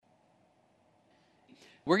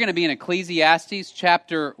We're going to be in Ecclesiastes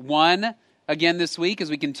chapter 1 again this week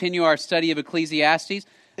as we continue our study of Ecclesiastes.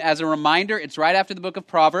 As a reminder, it's right after the book of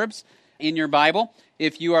Proverbs in your Bible.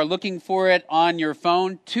 If you are looking for it on your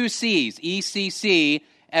phone, two C's,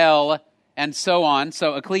 E-C-C-L, and so on.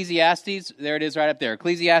 So Ecclesiastes, there it is right up there.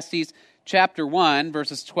 Ecclesiastes chapter 1,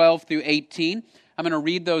 verses 12 through 18. I'm going to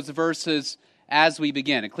read those verses as we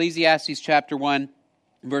begin. Ecclesiastes chapter 1,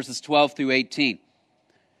 verses 12 through 18.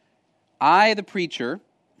 I, the preacher,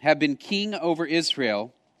 have been king over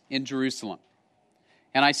Israel in Jerusalem.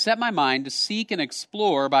 And I set my mind to seek and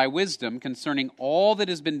explore by wisdom concerning all that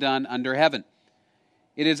has been done under heaven.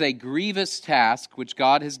 It is a grievous task which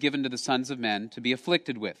God has given to the sons of men to be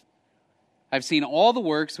afflicted with. I've seen all the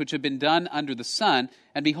works which have been done under the sun,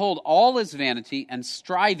 and behold, all is vanity and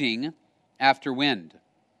striving after wind.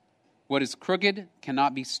 What is crooked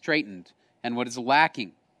cannot be straightened, and what is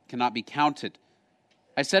lacking cannot be counted.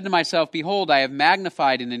 I said to myself, behold, I have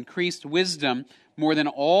magnified and increased wisdom more than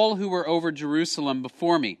all who were over Jerusalem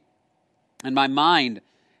before me. And my mind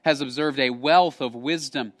has observed a wealth of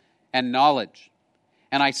wisdom and knowledge.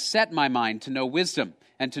 And I set my mind to know wisdom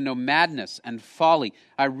and to know madness and folly.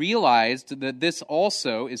 I realized that this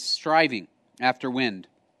also is striving after wind.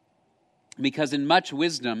 Because in much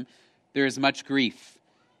wisdom there is much grief,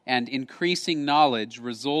 and increasing knowledge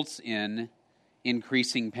results in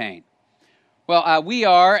increasing pain. Well, we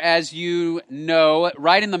are, as you know,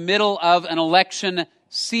 right in the middle of an election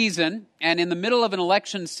season. And in the middle of an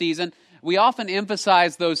election season, we often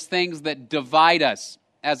emphasize those things that divide us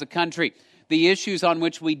as a country, the issues on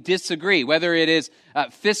which we disagree, whether it is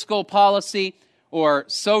fiscal policy or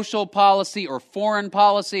social policy or foreign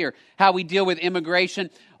policy or how we deal with immigration.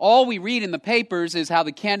 All we read in the papers is how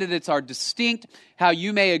the candidates are distinct, how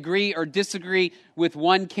you may agree or disagree with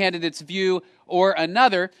one candidate's view or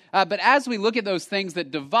another. But as we look at those things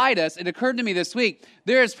that divide us, it occurred to me this week,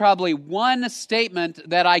 there is probably one statement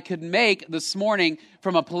that I could make this morning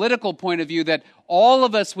from a political point of view that all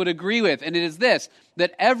of us would agree with, and it is this,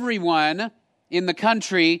 that everyone in the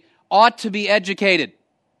country ought to be educated.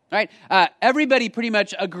 Right? Everybody pretty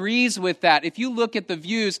much agrees with that. If you look at the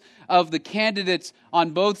views of the candidates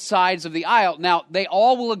on both sides of the aisle, now they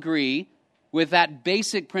all will agree with that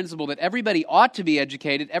basic principle that everybody ought to be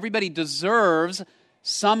educated. Everybody deserves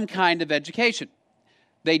some kind of education.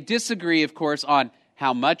 They disagree, of course, on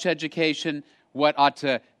how much education, what ought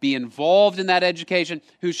to be involved in that education,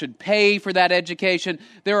 who should pay for that education.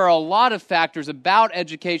 There are a lot of factors about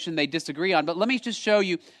education they disagree on, but let me just show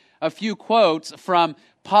you a few quotes from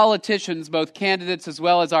politicians, both candidates as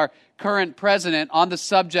well as our current president, on the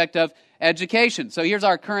subject of education. So here's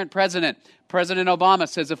our current president. President Obama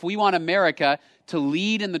says, if we want America to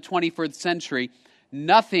lead in the 21st century,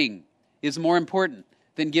 nothing is more important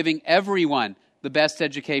than giving everyone the best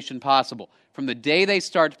education possible, from the day they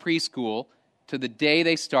start preschool to the day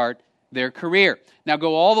they start their career. Now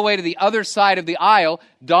go all the way to the other side of the aisle.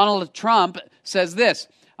 Donald Trump says this,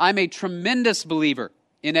 I'm a tremendous believer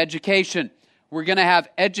in education. We're going to have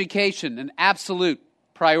education an absolute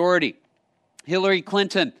priority. Hillary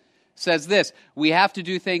Clinton says this, we have to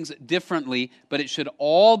do things differently, but it should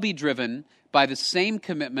all be driven by the same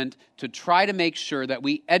commitment to try to make sure that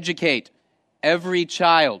we educate every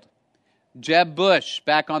child. Jeb Bush,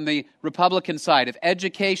 back on the Republican side, if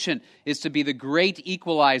education is to be the great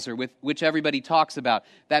equalizer with which everybody talks about,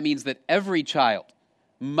 that means that every child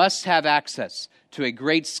must have access to a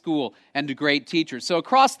great school and to great teachers. So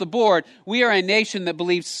across the board, we are a nation that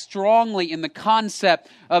believes strongly in the concept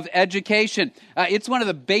of education. It's one of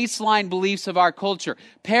the baseline beliefs of our culture.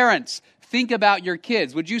 Parents, think about your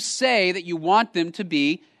kids. Would you say that you want them to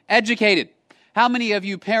be educated? How many of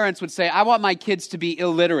you parents would say, I want my kids to be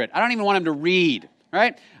illiterate. I don't even want them to read,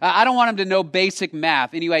 right? I don't want them to know basic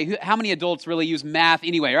math. Anyway, how many adults really use math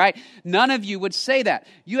anyway, right? None of you would say that.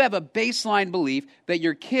 You have a baseline belief that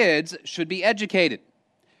your kids should be educated.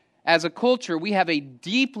 As a culture, we have a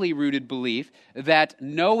deeply rooted belief that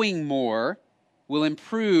knowing more will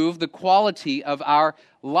improve the quality of our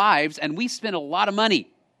lives, and we spend a lot of money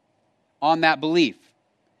on that belief.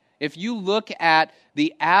 If you look at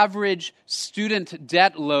the average student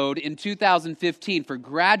debt load in 2015 for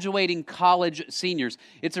graduating college seniors,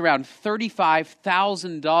 it's around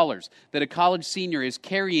 $35,000 that a college senior is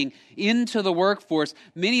carrying into the workforce,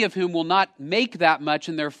 many of whom will not make that much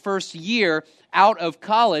in their first year out of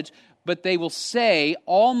college, but they will say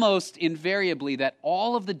almost invariably that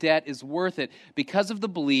all of the debt is worth it because of the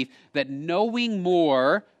belief that knowing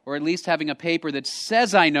more, or at least having a paper that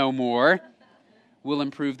says I know more, will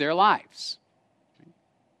improve their lives.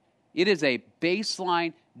 It is a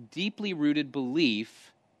baseline, deeply rooted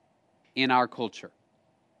belief in our culture.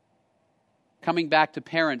 Coming back to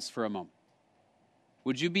parents for a moment.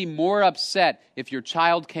 Would you be more upset if your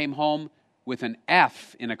child came home with an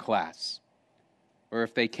F in a class, or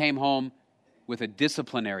if they came home with a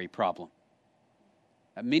disciplinary problem?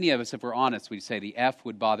 Many of us, if we're honest, we'd say the F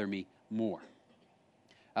would bother me more.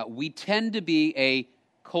 We tend to be a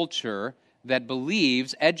culture that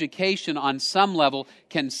believes education on some level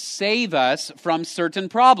can save us from certain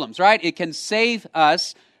problems, right? It can save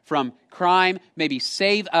us from crime, maybe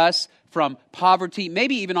save us from poverty,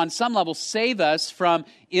 maybe even on some level save us from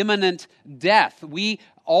imminent death. We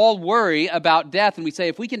all worry about death, and we say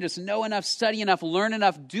if we can just know enough, study enough, learn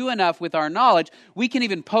enough, do enough with our knowledge, we can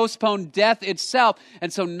even postpone death itself.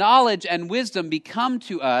 And so knowledge and wisdom become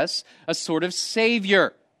to us a sort of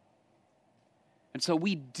savior. And so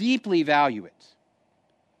we deeply value it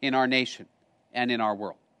in our nation and in our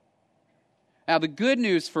world. Now, the good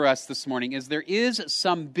news for us this morning is there is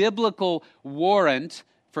some biblical warrant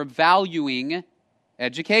for valuing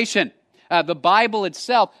education. The Bible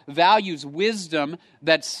itself values wisdom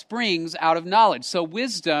that springs out of knowledge. So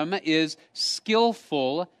wisdom is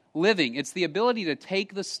skillful living. It's the ability to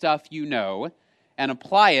take the stuff you know and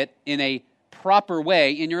apply it in a proper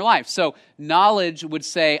way in your life. So knowledge would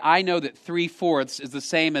say, I know that 3/4 is the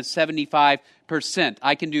same as 75%.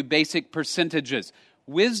 I can do basic percentages.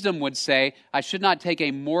 Wisdom would say, I should not take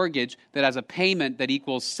a mortgage that has a payment that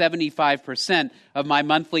equals 75% of my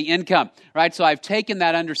monthly income, right? So I've taken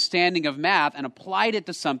that understanding of math and applied it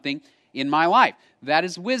to something in my life. That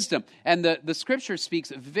is wisdom. And the Scripture speaks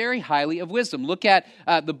very highly of wisdom. Look at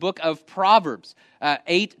the book of Proverbs,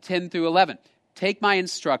 8, 10 through 11. Take my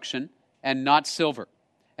instruction and not silver,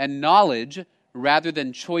 and knowledge rather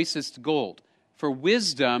than choicest gold. For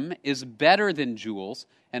wisdom is better than jewels,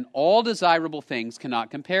 and all desirable things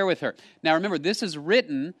cannot compare with her. Now remember, this is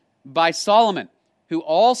written by Solomon, who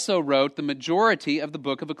also wrote the majority of the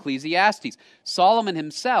book of Ecclesiastes. Solomon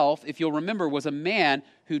himself, if you'll remember, was a man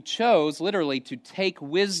who chose literally to take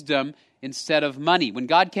wisdom instead of money. When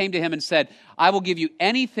God came to him and said, I will give you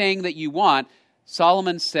anything that you want,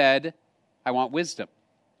 Solomon said, I want wisdom.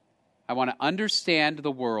 I want to understand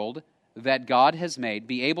the world that God has made,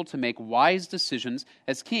 be able to make wise decisions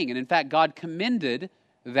as king. And in fact, God commended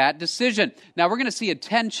that decision. Now, we're going to see a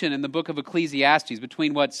tension in the book of Ecclesiastes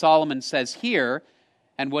between what Solomon says here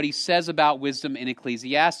and what he says about wisdom in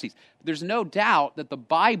Ecclesiastes. But there's no doubt that the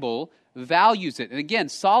Bible values it. And again,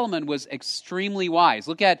 Solomon was extremely wise.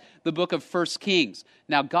 Look at the book of 1 Kings.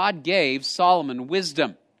 Now, God gave Solomon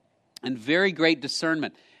wisdom and very great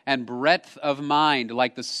discernment and breadth of mind,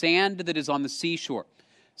 like the sand that is on the seashore.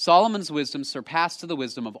 Solomon's wisdom surpassed the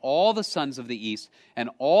wisdom of all the sons of the east and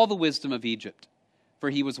all the wisdom of Egypt. For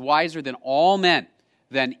he was wiser than all men,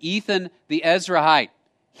 than Ethan the Ezrahite,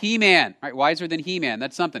 He-Man, right, wiser than He-Man,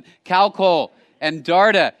 that's something, Calcol and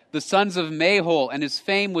Darda, the sons of Mahol, and his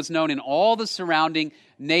fame was known in all the surrounding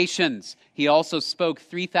nations. He also spoke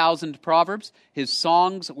 3,000 proverbs. His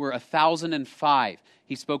songs were 1,005.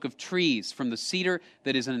 He spoke of trees, from the cedar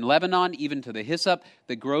that is in Lebanon, even to the hyssop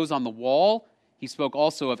that grows on the wall. He spoke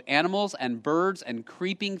also of animals and birds and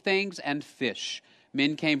creeping things and fish.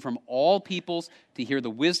 Men came from all peoples to hear the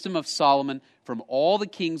wisdom of Solomon, from all the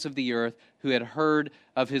kings of the earth who had heard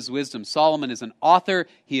of his wisdom. Solomon is an author,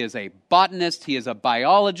 he is a botanist, he is a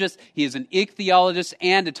biologist, he is an ichthyologist,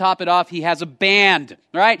 and to top it off, he has a band,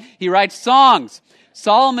 right? He writes songs.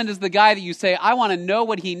 Solomon is the guy that you say, I want to know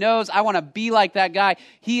what he knows, I want to be like that guy.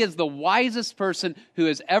 He is the wisest person who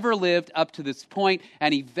has ever lived up to this point,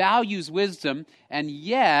 and he values wisdom, and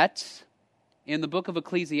yet, in the book of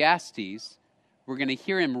Ecclesiastes, we're going to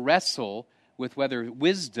hear him wrestle with whether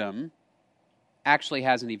wisdom actually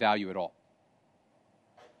has any value at all.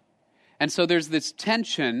 And so there's this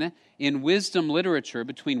tension in wisdom literature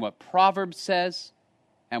between what Proverbs says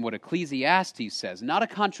and what Ecclesiastes says. Not a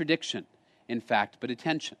contradiction, in fact, but a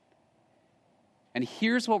tension. And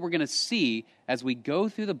here's what we're going to see as we go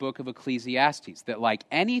through the book of Ecclesiastes, that like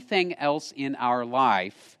anything else in our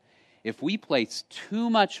life, if we place too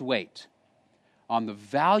much weight on the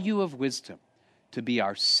value of wisdom to be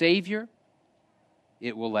our Savior,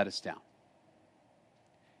 it will let us down.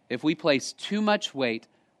 If we place too much weight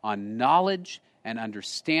on knowledge and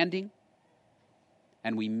understanding,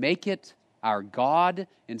 and we make it our God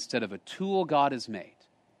instead of a tool God has made,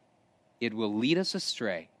 it will lead us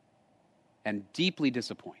astray and deeply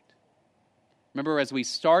disappoint. Remember, as we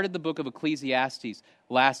started the book of Ecclesiastes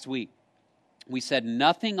last week, we said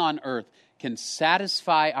nothing on earth can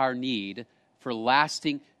satisfy our need for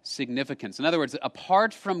lasting significance. In other words,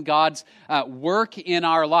 apart from God's work in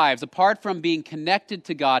our lives, apart from being connected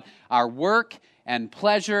to God, our work and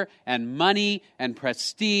pleasure and money and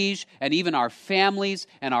prestige and even our families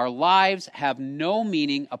and our lives have no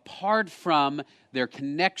meaning apart from their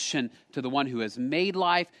connection to the one who has made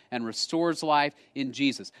life and restores life in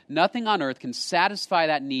Jesus. Nothing on earth can satisfy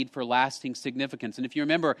that need for lasting significance. And if you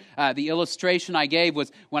remember, the illustration I gave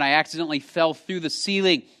was when I accidentally fell through the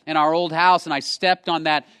ceiling in our old house and I stepped on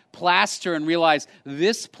that plaster and realized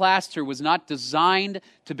this plaster was not designed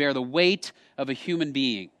to bear the weight of a human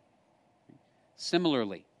being.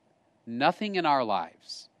 Similarly, nothing in our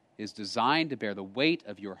lives is designed to bear the weight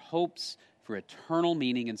of your hopes for eternal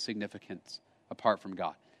meaning and significance apart from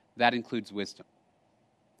God. That includes wisdom.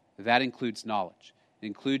 That includes knowledge. It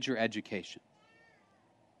includes your education.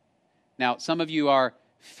 Now, some of you are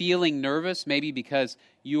feeling nervous, maybe because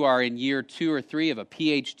you are in year 2 or 3 of a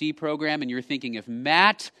PhD program, and you're thinking, if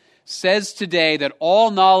Matt says today that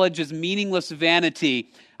all knowledge is meaningless vanity,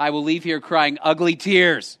 I will leave here crying ugly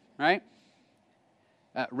tears, right?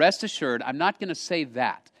 Rest assured, I'm not going to say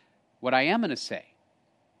that. What I am going to say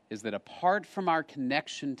is that apart from our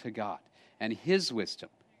connection to God and His wisdom,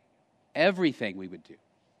 everything we would do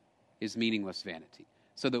is meaningless vanity.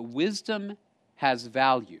 So that wisdom has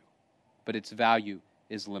value, but its value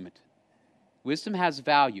is limited. Wisdom has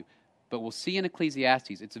value, but we'll see in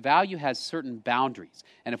Ecclesiastes, its value has certain boundaries.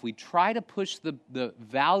 And if we try to push the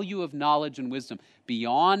value of knowledge and wisdom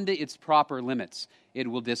beyond its proper limits, it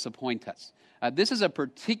will disappoint us. This is a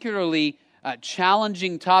particularly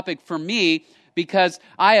challenging topic for me because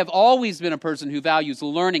I have always been a person who values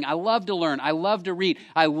learning. I love to learn. I love to read.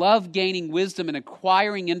 I love gaining wisdom and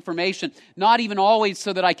acquiring information, not even always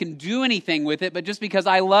so that I can do anything with it, but just because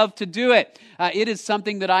I love to do it. It is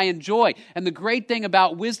something that I enjoy. And the great thing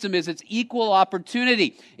about wisdom is it's equal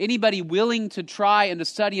opportunity. Anybody willing to try and to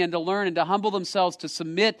study and to learn and to humble themselves to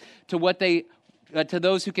submit to what they to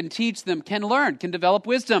those who can teach them, can learn, can develop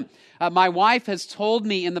wisdom. My wife has told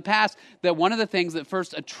me in the past that one of the things that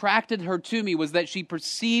first attracted her to me was that she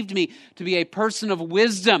perceived me to be a person of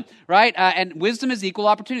wisdom, right? And wisdom is equal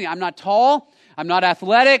opportunity. I'm not tall, I'm not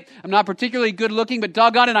athletic, I'm not particularly good looking, but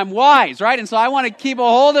doggone it, I'm wise, right? And so I want to keep a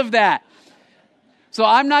hold of that. So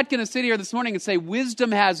I'm not going to sit here this morning and say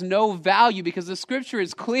wisdom has no value, because the Scripture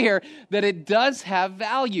is clear that it does have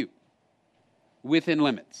value within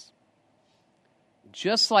limits.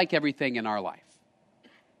 Just like everything in our life,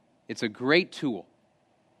 it's a great tool,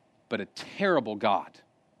 but a terrible God.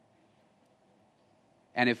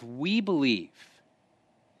 And if we believe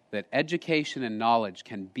that education and knowledge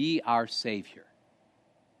can be our Savior,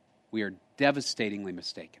 we are devastatingly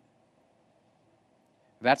mistaken.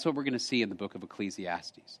 That's what we're going to see in the book of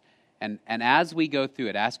Ecclesiastes. And as we go through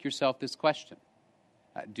it, ask yourself this question.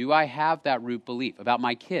 Do I have that root belief about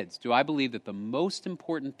my kids? Do I believe that the most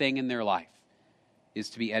important thing in their life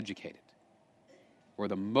is to be educated? Or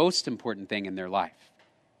the most important thing in their life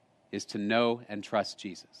is to know and trust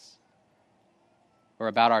Jesus? Or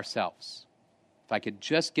about ourselves? If I could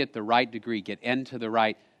just get the right degree, get into the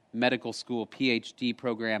right medical school, PhD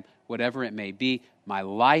program, whatever it may be, my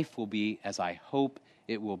life will be as I hope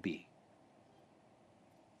it will be.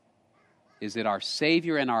 Is it our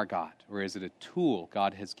Savior and our God, or is it a tool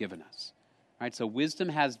God has given us? All right, so wisdom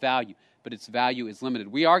has value, but its value is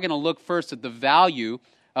limited. We are going to look first at the value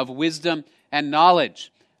of wisdom and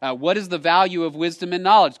knowledge. What is the value of wisdom and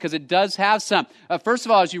knowledge? Because it does have some. First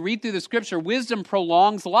of all, as you read through the Scripture, wisdom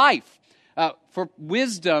prolongs life. For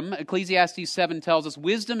wisdom, Ecclesiastes 7 tells us,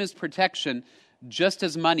 wisdom is protection just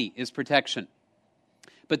as money is protection.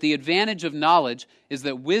 But the advantage of knowledge is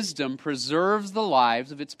that wisdom preserves the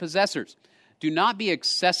lives of its possessors. Do not be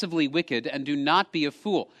excessively wicked, and do not be a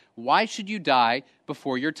fool. Why should you die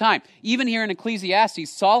before your time? Even here in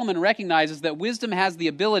Ecclesiastes, Solomon recognizes that wisdom has the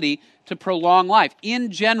ability to prolong life.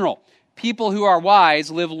 In general, people who are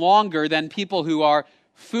wise live longer than people who are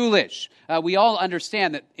foolish. We all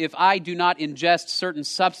understand that if I do not ingest certain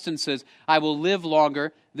substances, I will live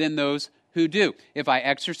longer than those who do. If I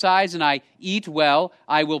exercise and I eat well,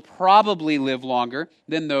 I will probably live longer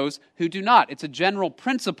than those who do not. It's a general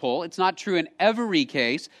principle. It's not true in every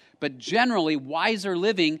case, but generally, wiser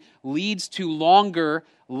living leads to longer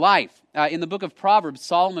life. In the book of Proverbs,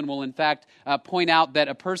 Solomon will in fact point out that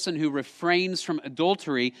a person who refrains from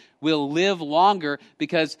adultery will live longer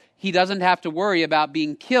because he doesn't have to worry about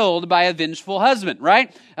being killed by a vengeful husband,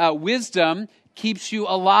 right? Wisdom keeps you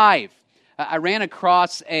alive. I ran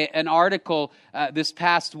across an article this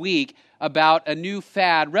past week about a new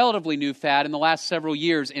fad, relatively new fad in the last several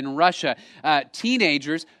years in Russia.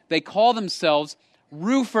 Teenagers, they call themselves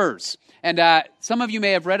roofers. And some of you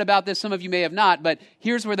may have read about this, some of you may have not, but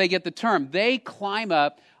here's where they get the term. They climb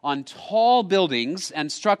up on tall buildings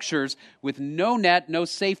and structures with no net, no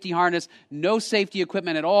safety harness, no safety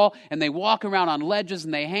equipment at all, and they walk around on ledges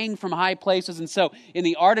and they hang from high places. And so in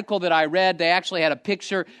the article that I read, they actually had a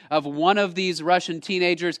picture of one of these Russian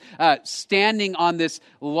teenagers standing on this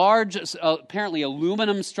large, apparently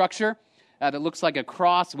aluminum structure that looks like a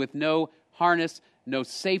cross with no harness, no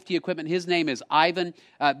safety equipment. His name is Ivan.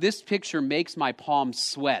 This picture makes my palms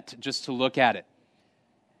sweat just to look at it.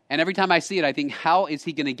 And every time I see it, I think, how is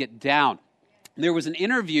he going to get down? There was an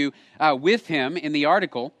interview with him in the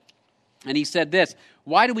article, and he said this: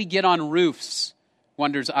 "Why do we get on roofs?"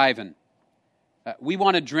 wonders Ivan. "We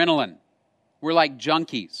want adrenaline. We're like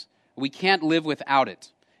junkies. We can't live without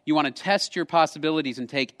it. You want to test your possibilities and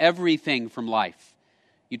take everything from life.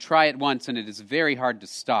 You try it once, and it is very hard to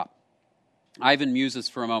stop." Ivan muses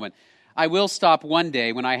for a moment. "I will stop one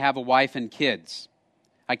day when I have a wife and kids.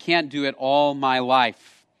 I can't do it all my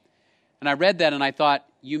life." And I read that and I thought,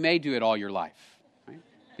 you may do it all your life, right?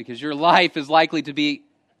 Because your life is likely to be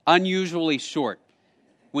unusually short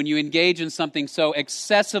when you engage in something so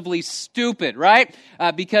excessively stupid, right?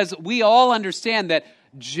 Because we all understand that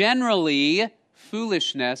generally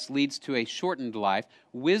foolishness leads to a shortened life.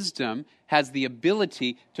 Wisdom has the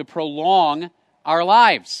ability to prolong our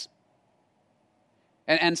lives.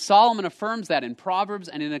 And Solomon affirms that in Proverbs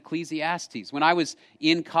and in Ecclesiastes. When I was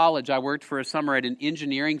in college, I worked for a summer at an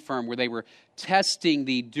engineering firm where they were testing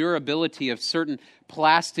the durability of certain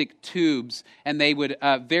plastic tubes, and they would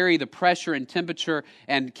vary the pressure and temperature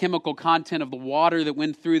and chemical content of the water that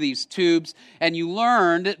went through these tubes. And you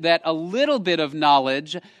learned that a little bit of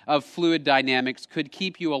knowledge of fluid dynamics could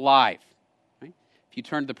keep you alive. Right? If you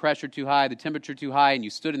turned the pressure too high, the temperature too high, and you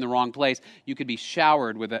stood in the wrong place, you could be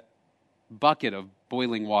showered with a bucket of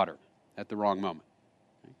boiling water at the wrong moment.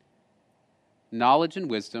 Right? Knowledge and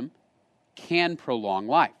wisdom can prolong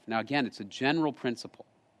life. Now again, it's a general principle.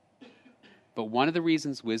 But one of the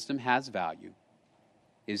reasons wisdom has value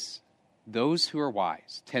is those who are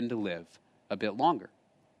wise tend to live a bit longer.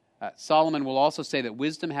 Solomon will also say that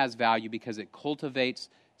wisdom has value because it cultivates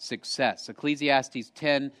success. Ecclesiastes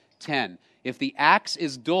 10:10. "If the axe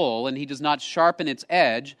is dull and he does not sharpen its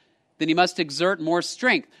edge, then he must exert more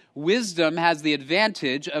strength. Wisdom has the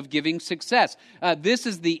advantage of giving success." This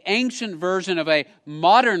is the ancient version of a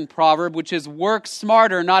modern proverb, which is work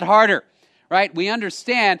smarter, not harder. Right? We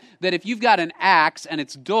understand that if you've got an axe and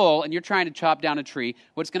it's dull and you're trying to chop down a tree,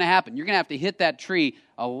 what's going to happen? You're going to have to hit that tree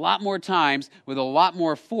a lot more times with a lot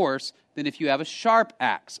more force than if you have a sharp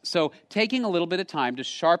axe. So taking a little bit of time to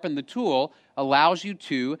sharpen the tool allows you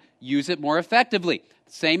to use it more effectively.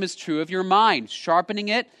 Same is true of your mind. Sharpening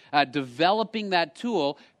it, developing that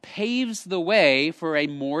tool paves the way for a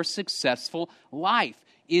more successful life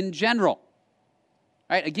in general.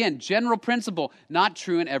 Right? Again, general principle, not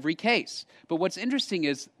true in every case. But what's interesting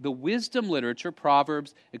is the wisdom literature,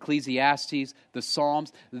 Proverbs, Ecclesiastes, the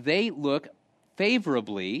Psalms, they look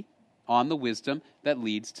favorably on the wisdom that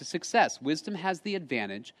leads to success. Wisdom has the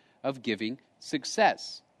advantage of giving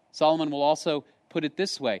success. Solomon will also put it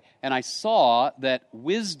this way: "And I saw that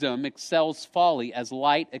wisdom excels folly as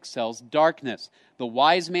light excels darkness. The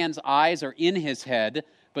wise man's eyes are in his head,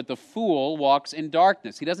 but the fool walks in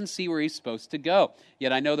darkness." He doesn't see where he's supposed to go.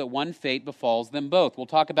 "Yet I know that one fate befalls them both." We'll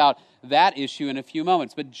talk about that issue in a few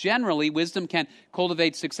moments. But generally, wisdom can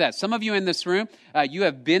cultivate success. Some of you in this room, you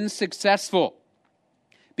have been successful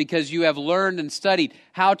because you have learned and studied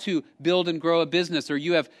how to build and grow a business, or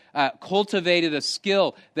you have cultivated a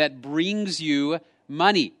skill that brings you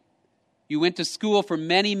money. You went to school for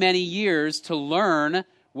many, many years to learn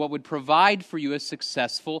what would provide for you a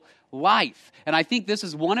successful life. And I think this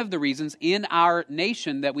is one of the reasons in our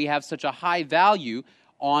nation that we have such a high value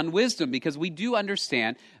on wisdom, because we do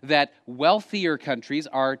understand that wealthier countries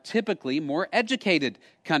are typically more educated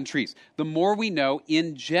countries. The more we know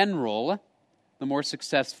in general, the more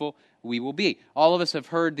successful we will be. All of us have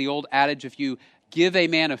heard the old adage, if you give a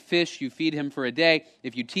man a fish, you feed him for a day.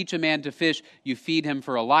 If you teach a man to fish, you feed him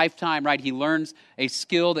for a lifetime, right? He learns a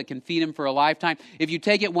skill that can feed him for a lifetime. If you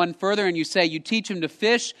take it one further and you say you teach him to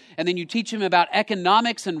fish, and then you teach him about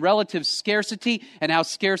economics and relative scarcity and how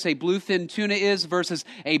scarce a bluefin tuna is versus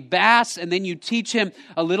a bass, and then you teach him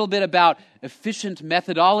a little bit about efficient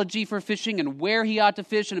methodology for fishing and where he ought to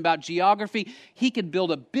fish and about geography, he could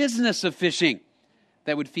build a business of fishing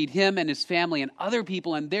that would feed him and his family and other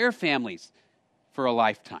people and their families for a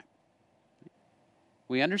lifetime.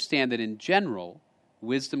 We understand that in general,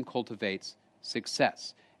 wisdom cultivates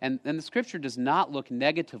success. And the Scripture does not look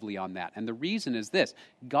negatively on that. And the reason is this: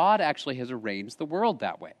 God actually has arranged the world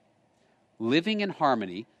that way. Living in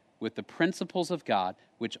harmony with the principles of God,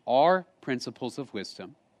 which are principles of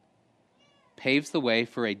wisdom, paves the way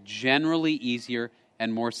for a generally easier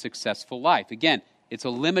and more successful life. Again, it's a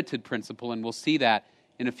limited principle, and we'll see that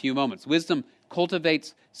in a few moments. Wisdom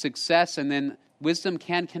cultivates success, and then wisdom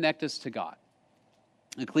can connect us to God.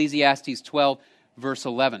 Ecclesiastes 12, verse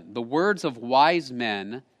 11. The words of wise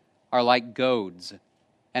men are like goads,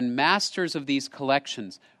 and masters of these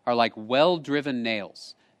collections are like well-driven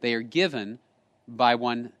nails. They are given by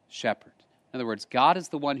one shepherd. In other words, God is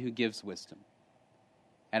the one who gives wisdom.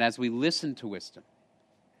 And as we listen to wisdom,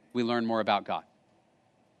 we learn more about God.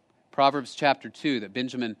 Proverbs chapter 2 that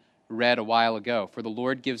Benjamin read a while ago. For the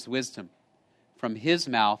Lord gives wisdom. From his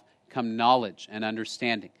mouth come knowledge and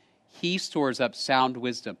understanding. He stores up sound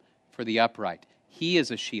wisdom for the upright. He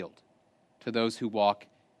is a shield to those who walk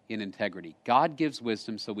in integrity. God gives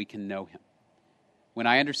wisdom so we can know him. When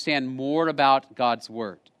I understand more about God's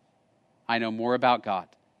word, I know more about God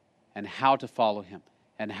and how to follow him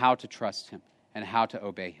and how to trust him and how to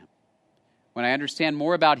obey him. When I understand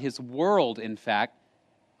more about his world, in fact,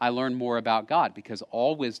 I learn more about God because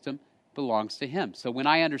all wisdom belongs to him. So when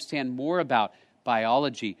I understand more about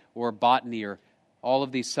biology or botany or all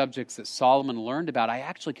of these subjects that Solomon learned about, I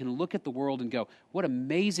actually can look at the world and go, what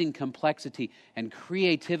amazing complexity and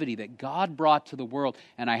creativity that God brought to the world,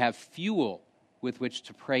 and I have fuel with which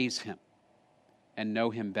to praise him and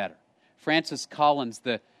know him better. Francis Collins,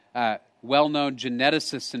 the well-known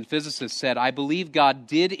geneticist and physicist, said, I believe God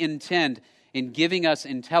did intend in giving us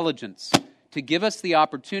intelligence to give us the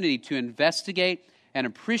opportunity to investigate and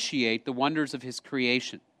appreciate the wonders of his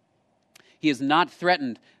creation. He is not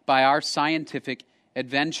threatened by our scientific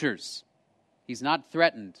adventures. He's not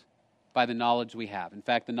threatened by the knowledge we have. In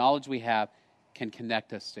fact, the knowledge we have can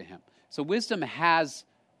connect us to him. So wisdom has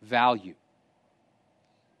value.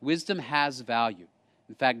 Wisdom has value.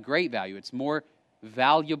 In fact, great value. It's more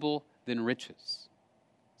valuable than riches,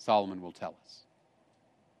 Solomon will tell us.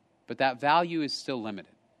 But that value is still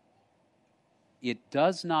limited. It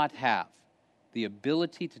does not have the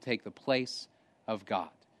ability to take the place of God.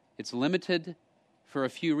 It's limited for a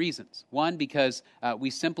few reasons. One, because we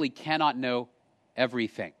simply cannot know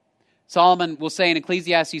everything. Solomon will say in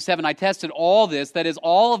Ecclesiastes 7, I tested all this, that is,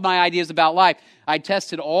 all of my ideas about life. I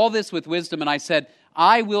tested all this with wisdom, and I said,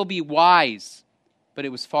 I will be wise, but it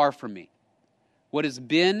was far from me. What has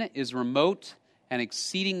been is remote and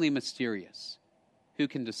exceedingly mysterious. Who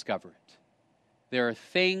can discover it? There are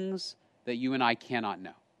things that you and I cannot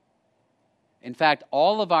know. In fact,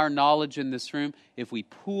 all of our knowledge in this room, if we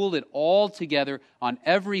pooled it all together on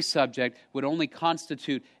every subject, would only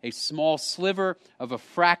constitute a small sliver of a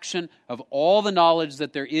fraction of all the knowledge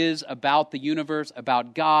that there is about the universe,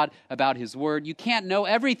 about God, about his word. You can't know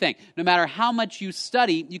everything. No matter how much you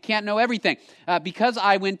study, you can't know everything. Because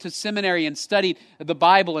I went to seminary and studied the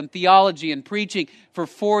Bible and theology and preaching for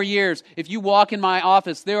 4 years, if you walk in my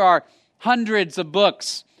office, there are hundreds of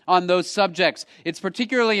books on those subjects. It's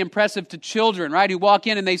particularly impressive to children, right, who walk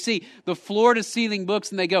in and they see the floor-to-ceiling books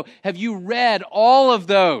and they go, have you read all of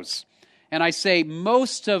those? And I say,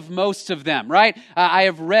 most of them, right? I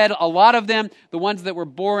have read a lot of them. The ones that were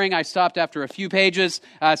boring, I stopped after a few pages.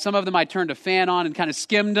 Some of them I turned a fan on and kind of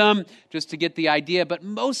skimmed them just to get the idea, but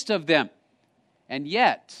most of them. And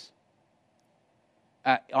yet,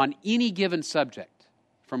 on any given subject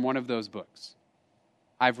from one of those books,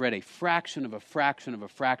 I've read a fraction of a fraction of a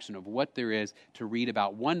fraction of what there is to read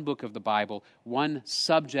about one book of the Bible, one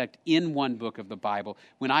subject in one book of the Bible.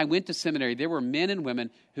 When I went to seminary, there were men and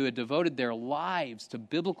women who had devoted their lives to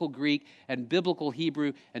biblical Greek and biblical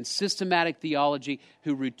Hebrew and systematic theology,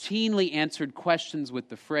 who routinely answered questions with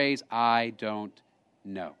the phrase, I don't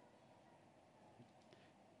know.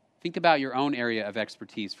 Think about your own area of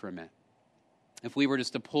expertise for a minute. If we were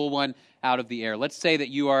just to pull one out of the air, let's say that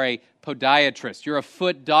you are a podiatrist, you're a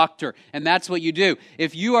foot doctor, and that's what you do.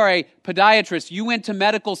 If you are a podiatrist, you went to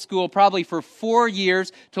medical school probably for 4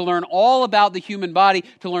 years to learn all about the human body,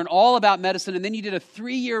 to learn all about medicine, and then you did a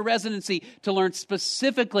 3-year residency to learn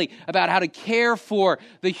specifically about how to care for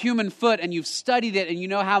the human foot, and you've studied it, and you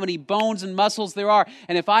know how many bones and muscles there are.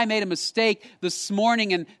 And if I made a mistake this morning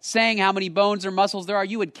in saying how many bones or muscles there are,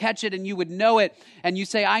 you would catch it and you would know it, and you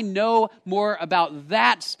say, I know more about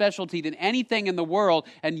that specialty than anything in the world,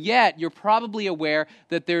 and yet you're probably aware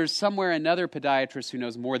that there's somewhere another podiatrist who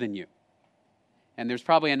knows more than you. And there's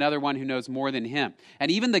probably another one who knows more than him. And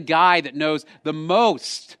even the guy that knows the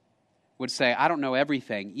most would say, I don't know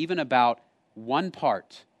everything, even about one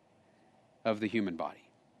part of the human body.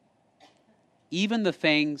 Even the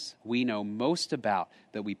things we know most about,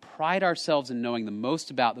 that we pride ourselves in knowing the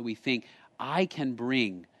most about, that we think, I can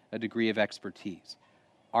bring a degree of expertise.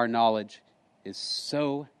 Our knowledge is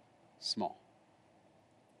so small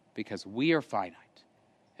because we are finite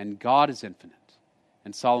and God is infinite.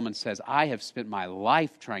 And Solomon says, I have spent my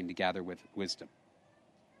life trying to gather with wisdom,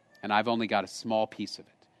 and I've only got a small piece of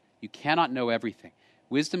it. You cannot know everything.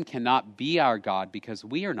 Wisdom cannot be our God because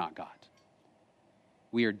we are not God.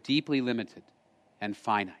 We are deeply limited and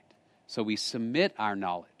finite. So we submit our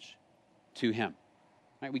knowledge to him.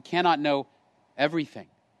 Right? We cannot know everything.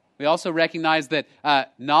 We also recognize that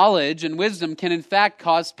knowledge and wisdom can in fact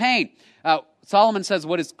cause pain. Solomon says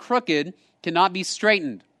what is crooked cannot be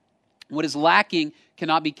straightened. What is lacking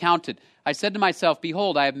cannot be counted. I said to myself,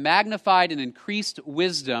 behold, I have magnified and increased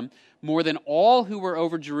wisdom more than all who were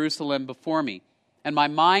over Jerusalem before me. And my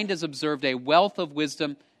mind has observed a wealth of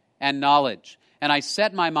wisdom and knowledge. And I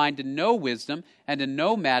set my mind to know wisdom and to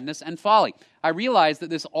know madness and folly. I realize that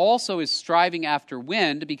this also is striving after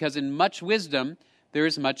wind, because in much wisdom there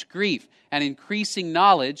is much grief. And increasing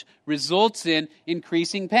knowledge results in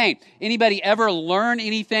increasing pain. Anybody ever learn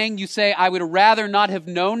anything you say, I would rather not have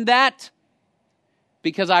known that?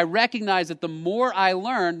 Because I recognize that the more I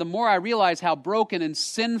learn, the more I realize how broken and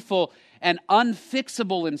sinful and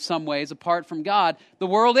unfixable in some ways, apart from God, the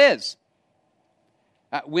world is.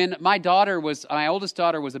 When my oldest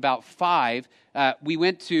daughter was about 5, we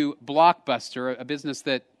went to Blockbuster, a business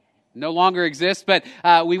that no longer exists, but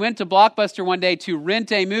we went to Blockbuster one day to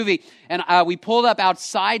rent a movie, and we pulled up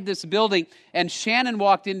outside this building, and Shannon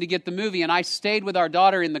walked in to get the movie, and I stayed with our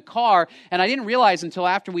daughter in the car, and I didn't realize until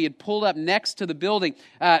after we had pulled up next to the building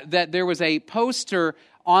that there was a poster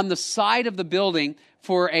on the side of the building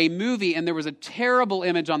for a movie, and there was a terrible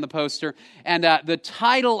image on the poster, and the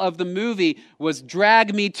title of the movie was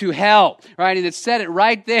Drag Me to Hell, right? And it said it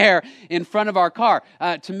right there in front of our car.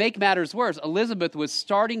 To make matters worse, Elizabeth was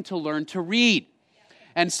starting to learn to read.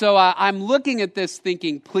 And so I'm looking at this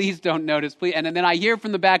thinking, please don't notice, please. And then I hear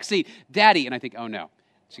from the back seat, Daddy, and I think, oh no.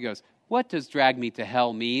 She goes, what does drag me to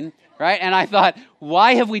hell mean? Right? And I thought,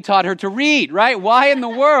 why have we taught her to read, right? Why in the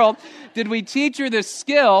world did we teach her this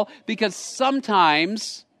skill? Because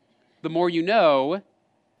sometimes the more you know,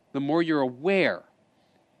 the more you're aware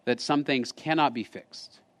that some things cannot be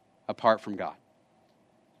fixed apart from God.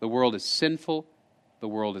 The world is sinful. The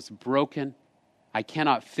world is broken. I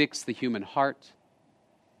cannot fix the human heart.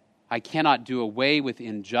 I cannot do away with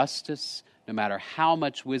injustice, no matter how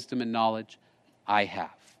much wisdom and knowledge I have.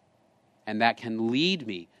 And that can lead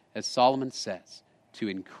me, as Solomon says, to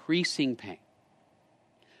increasing pain.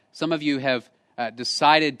 Some of you have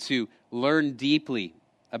decided to learn deeply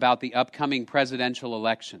about the upcoming presidential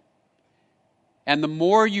election. And the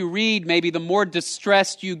more you read, maybe the more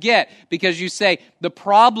distressed you get, because you say, the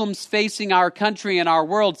problems facing our country and our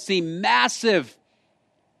world seem massive,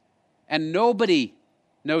 and nobody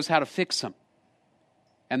knows how to fix them.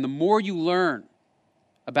 And the more you learn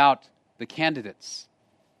about the candidates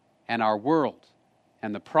and our world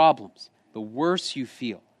and the problems, the worse you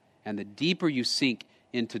feel and the deeper you sink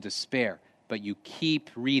into despair. But you keep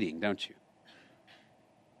reading, don't you?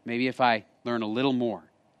 Maybe if I learn a little more,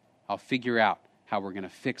 I'll figure out how we're going to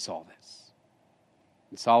fix all this.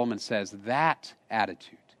 And Solomon says that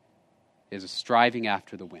attitude is a striving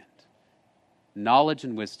after the wind. Knowledge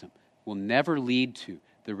and wisdom will never lead to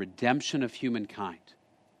the redemption of humankind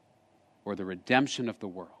or the redemption of the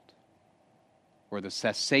world or the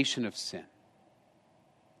cessation of sin.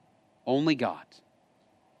 Only God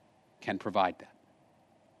can provide that.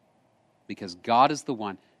 Because God is the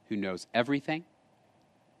one who knows everything,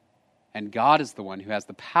 and God is the one who has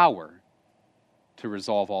the power to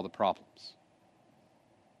resolve all the problems.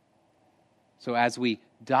 So as we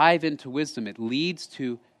dive into wisdom, it leads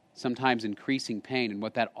to sometimes increasing pain. And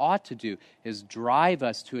what that ought to do is drive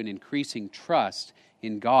us to an increasing trust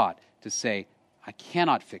in God to say, I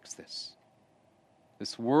cannot fix this.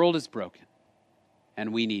 This world is broken,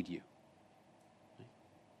 and we need you.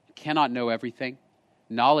 You cannot know everything.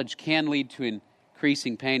 Knowledge can lead to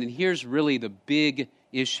increasing pain. And here's really the big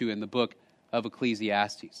issue in the book of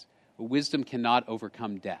Ecclesiastes. Wisdom cannot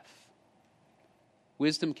overcome death.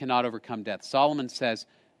 Wisdom cannot overcome death. Solomon says,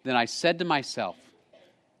 then I said to myself,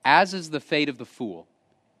 as is the fate of the fool,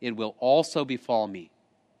 it will also befall me.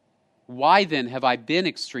 Why then have I been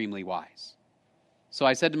extremely wise? So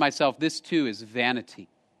I said to myself, this too is vanity.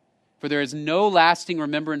 For there is no lasting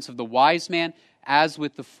remembrance of the wise man as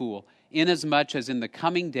with the fool, inasmuch as in the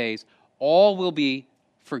coming days all will be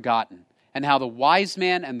forgotten, and how the wise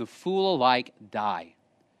man and the fool alike die.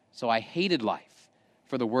 So I hated life,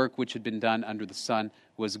 for the work which had been done under the sun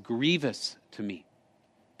was grievous to me,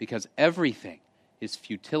 because everything is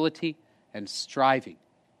futility and striving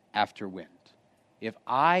after wind. If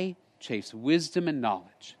I chase wisdom and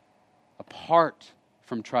knowledge apart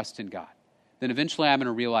from trust in God, then eventually I'm going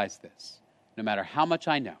to realize this. No matter how much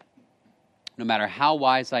I know, no matter how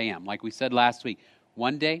wise I am, like we said last week,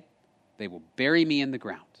 one day they will bury me in the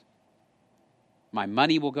ground. My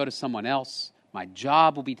money will go to someone else. My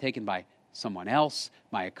job will be taken by someone else.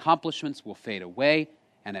 My accomplishments will fade away.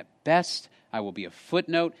 And at best, I will be a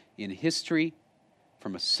footnote in history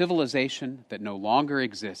from a civilization that no longer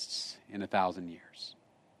exists in 1,000 years.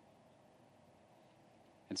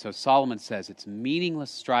 And so Solomon says it's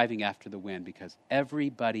meaningless striving after the wind because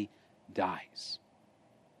everybody dies.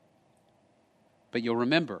 But you'll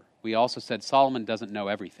remember, we also said Solomon doesn't know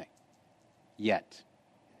everything yet.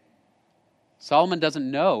 Solomon doesn't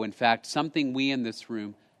know, in fact, something we in this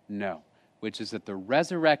room know, which is that the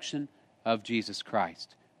resurrection of Jesus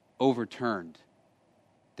Christ overturned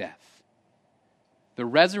death. The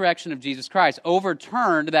resurrection of Jesus Christ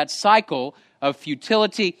overturned that cycle of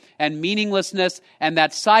futility and meaninglessness and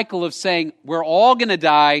that cycle of saying, we're all going to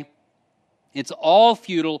die, it's all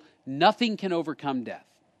futile, nothing can overcome death.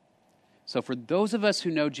 So for those of us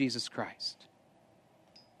who know Jesus Christ,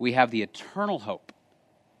 we have the eternal hope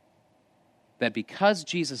that because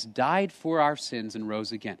Jesus died for our sins and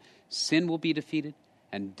rose again, sin will be defeated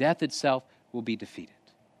and death itself will be defeated.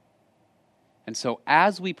 And so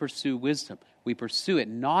as we pursue wisdom, we pursue it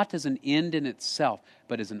not as an end in itself,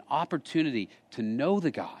 but as an opportunity to know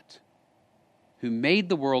the God who made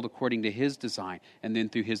the world according to his design and then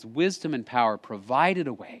through his wisdom and power provided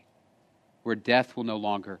a way where death will no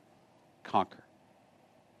longer conquer.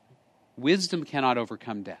 Wisdom cannot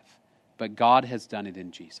overcome death, but God has done it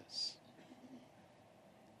in Jesus.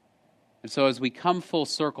 And so as we come full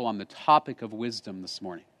circle on the topic of wisdom this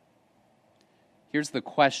morning, here's the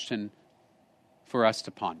question for us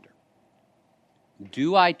to ponder.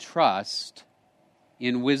 Do I trust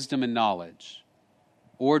in wisdom and knowledge,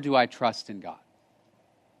 or do I trust in God?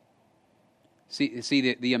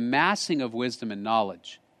 See, the amassing of wisdom and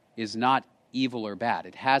knowledge is not evil or bad.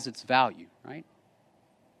 It has its value, right?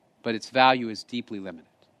 But its value is deeply limited.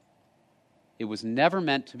 It was never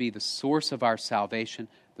meant to be the source of our salvation,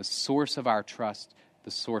 the source of our trust,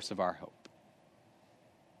 the source of our hope.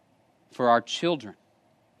 For our children,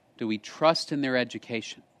 do we trust in their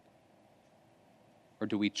education? Or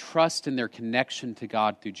do we trust in their connection to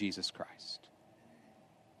God through Jesus Christ?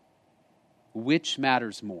 Which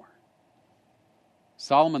matters more?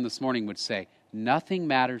 Solomon this morning would say, nothing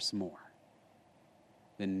matters more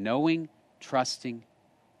than knowing, trusting,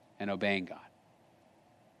 and obeying God.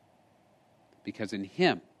 Because in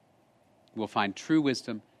him, we'll find true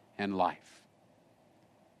wisdom and life.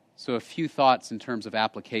 So a few thoughts in terms of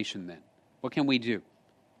application then. What can we do?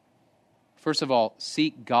 First of all,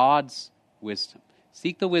 seek God's wisdom.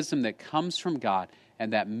 Seek the wisdom that comes from God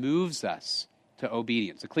and that moves us to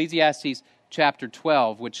obedience. Ecclesiastes chapter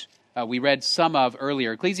 12, which we read some of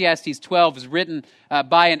earlier. Ecclesiastes 12 is written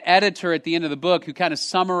by an editor at the end of the book who kind of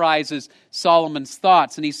summarizes Solomon's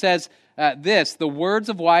thoughts. And he says this, the words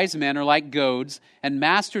of wise men are like goads, and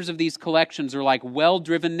masters of these collections are like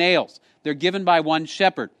well-driven nails. They're given by one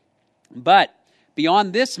shepherd. But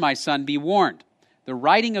beyond this, my son, be warned. The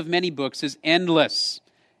writing of many books is endless,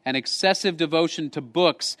 and excessive devotion to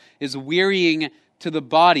books is wearying to the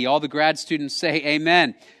body. All the grad students say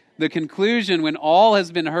amen. The conclusion, when all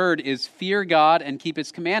has been heard, is fear God and keep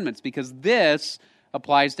his commandments, because this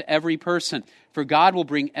applies to every person. For God will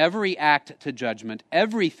bring every act to judgment,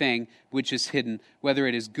 everything which is hidden, whether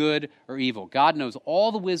it is good or evil. God knows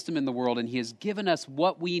all the wisdom in the world, and he has given us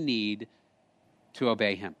what we need to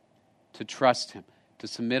obey him, to trust him, to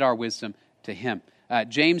submit our wisdom to him.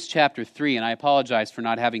 James chapter 3, and I apologize for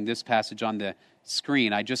not having this passage on the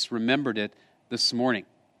screen. I just remembered it this morning.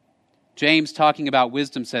 James, talking about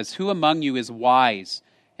wisdom, says, who among you is wise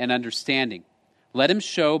and understanding? Let him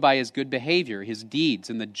show by his good behavior, his deeds,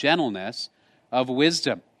 and the gentleness of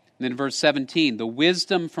wisdom. And then verse 17, the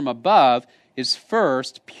wisdom from above is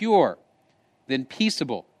first pure, then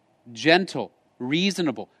peaceable, gentle,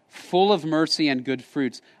 reasonable, full of mercy and good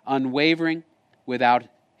fruits, unwavering, without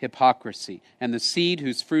hypocrisy. And the seed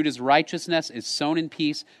whose fruit is righteousness is sown in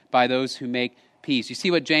peace by those who make peace. You see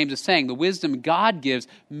what James is saying? The wisdom God gives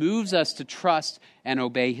moves us to trust and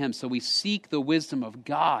obey him. So we seek the wisdom of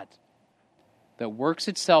God that works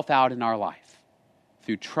itself out in our life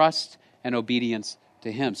through trust and obedience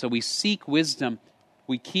to him. So we seek wisdom.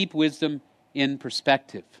 We keep wisdom in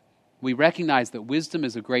perspective. We recognize that wisdom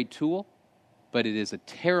is a great tool, but it is a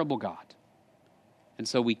terrible God. And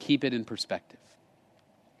so we keep it in perspective.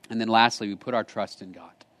 And then lastly, we put our trust in God.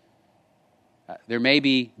 There may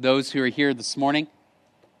be those who are here this morning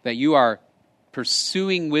that you are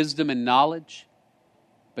pursuing wisdom and knowledge,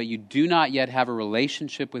 but you do not yet have a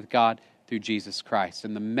relationship with God through Jesus Christ.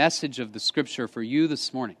 And the message of the Scripture for you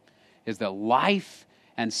this morning is that life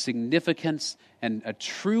and significance and a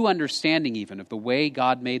true understanding even of the way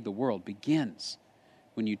God made the world begins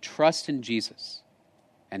when you trust in Jesus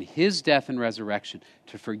and his death and resurrection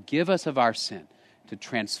to forgive us of our sin, to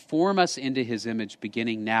transform us into his image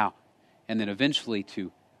beginning now, and then eventually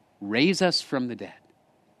to raise us from the dead,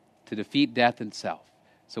 to defeat death itself,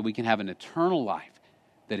 so we can have an eternal life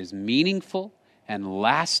that is meaningful and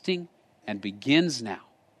lasting and begins now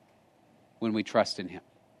when we trust in him.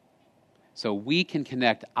 So we can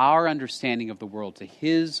connect our understanding of the world to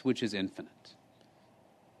his, which is infinite.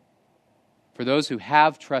 For those who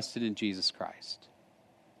have trusted in Jesus Christ,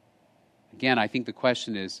 again, I think the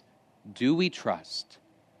question is, do we trust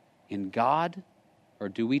in God, or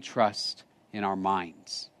do we trust in our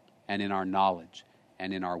minds and in our knowledge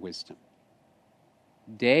and in our wisdom?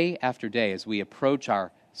 Day after day, as we approach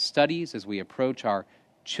our studies, as we approach our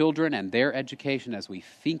children and their education, as we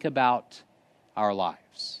think about our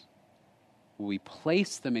lives, will we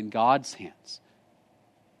place them in God's hands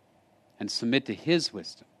and submit to his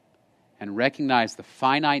wisdom and recognize the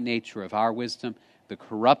finite nature of our wisdom, the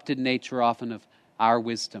corrupted nature often of our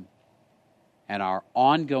wisdom, and our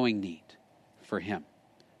ongoing need for him,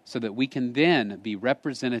 so that we can then be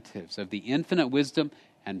representatives of the infinite wisdom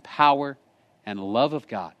and power and love of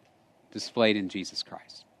God displayed in Jesus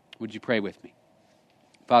Christ. Would you pray with me?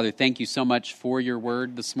 Father, thank you so much for your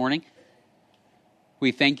word this morning.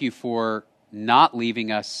 We thank you for not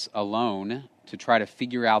leaving us alone to try to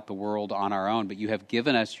figure out the world on our own, but you have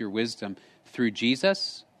given us your wisdom through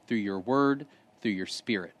Jesus, through your word, through your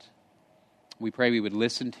Spirit. We pray we would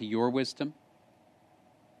listen to your wisdom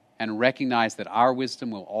and recognize that our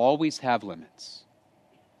wisdom will always have limits,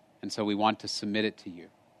 and so we want to submit it to you.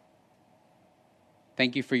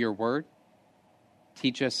 Thank you for your word.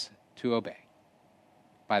 Teach us to obey.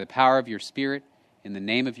 By the power of your Spirit, in the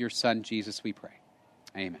name of your Son, Jesus, we pray.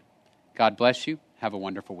 Amen. God bless you. Have a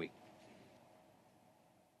wonderful week.